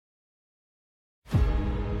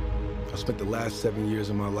I spent the last 7 years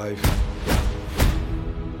of my life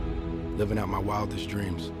living out my wildest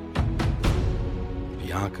dreams.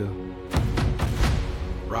 Bianca,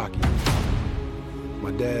 Rocky,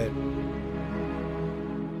 my dad.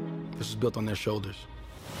 This was built on their shoulders.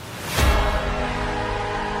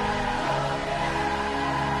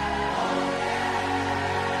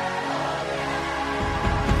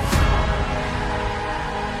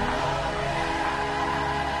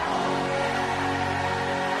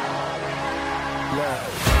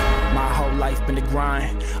 My whole life been the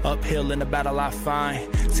grind, uphill in the battle I find.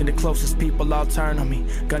 Seen the closest people all turn on me.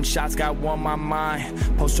 Gunshots got one my mind.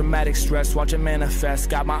 Post-traumatic stress, watch it manifest.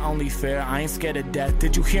 Got my only fear, I ain't scared of death.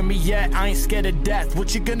 Did you hear me yet? I ain't scared of death.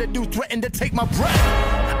 What you gonna do? Threaten to take my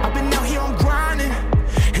breath? I've been out here, I'm grinding.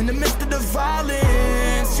 In the midst of the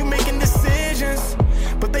violence, you making decisions,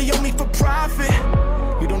 but they owe me for profit.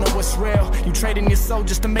 You don't know what's real. You trading your soul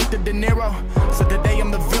just to make the dinero. So today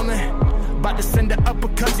I'm the villain. About to send it up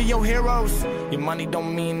because of your heroes. Your money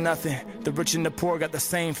don't mean nothing. The rich and the poor got the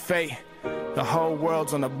same fate. The whole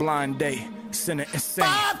world's on a blind date. Sinner insane.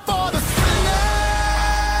 Fight for the sinners,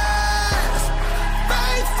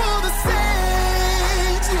 fight for the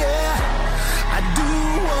saints, yeah. I do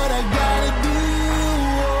what I gotta do,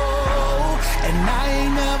 and I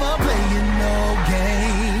ain't never playing no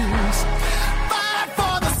games. Fight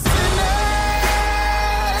for the sinners,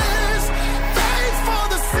 fight for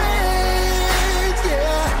the saints,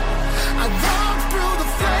 yeah. I walk through the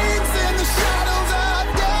flames and the shadows of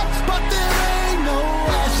death, but there ain't no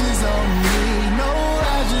ashes on me, no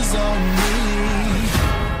ashes on me.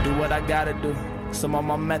 Do what I gotta do. Some of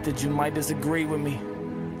my methods you might disagree with me.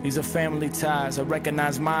 These are family ties, I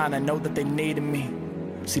recognize mine, I know that they needed me.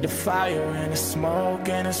 See the fire and the smoke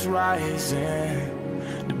and it's rising.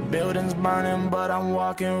 The building's burning but I'm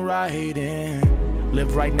walking right in.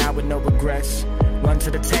 Live right now with no regrets. Run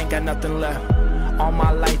to the tank, got nothing left. All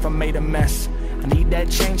my life I made a mess. I need that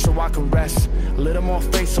change so I can rest. A little more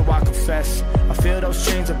faith so I confess. I feel those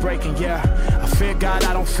chains are breaking, yeah. I fear God,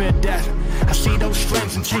 I don't fear death. I see those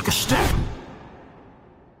strengths and take a step.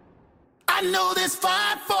 I know this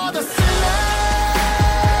fight for the sinners,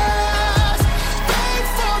 fight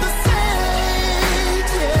for the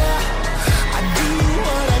saints, yeah. I do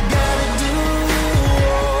what I gotta do,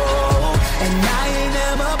 and I ain't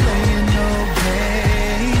never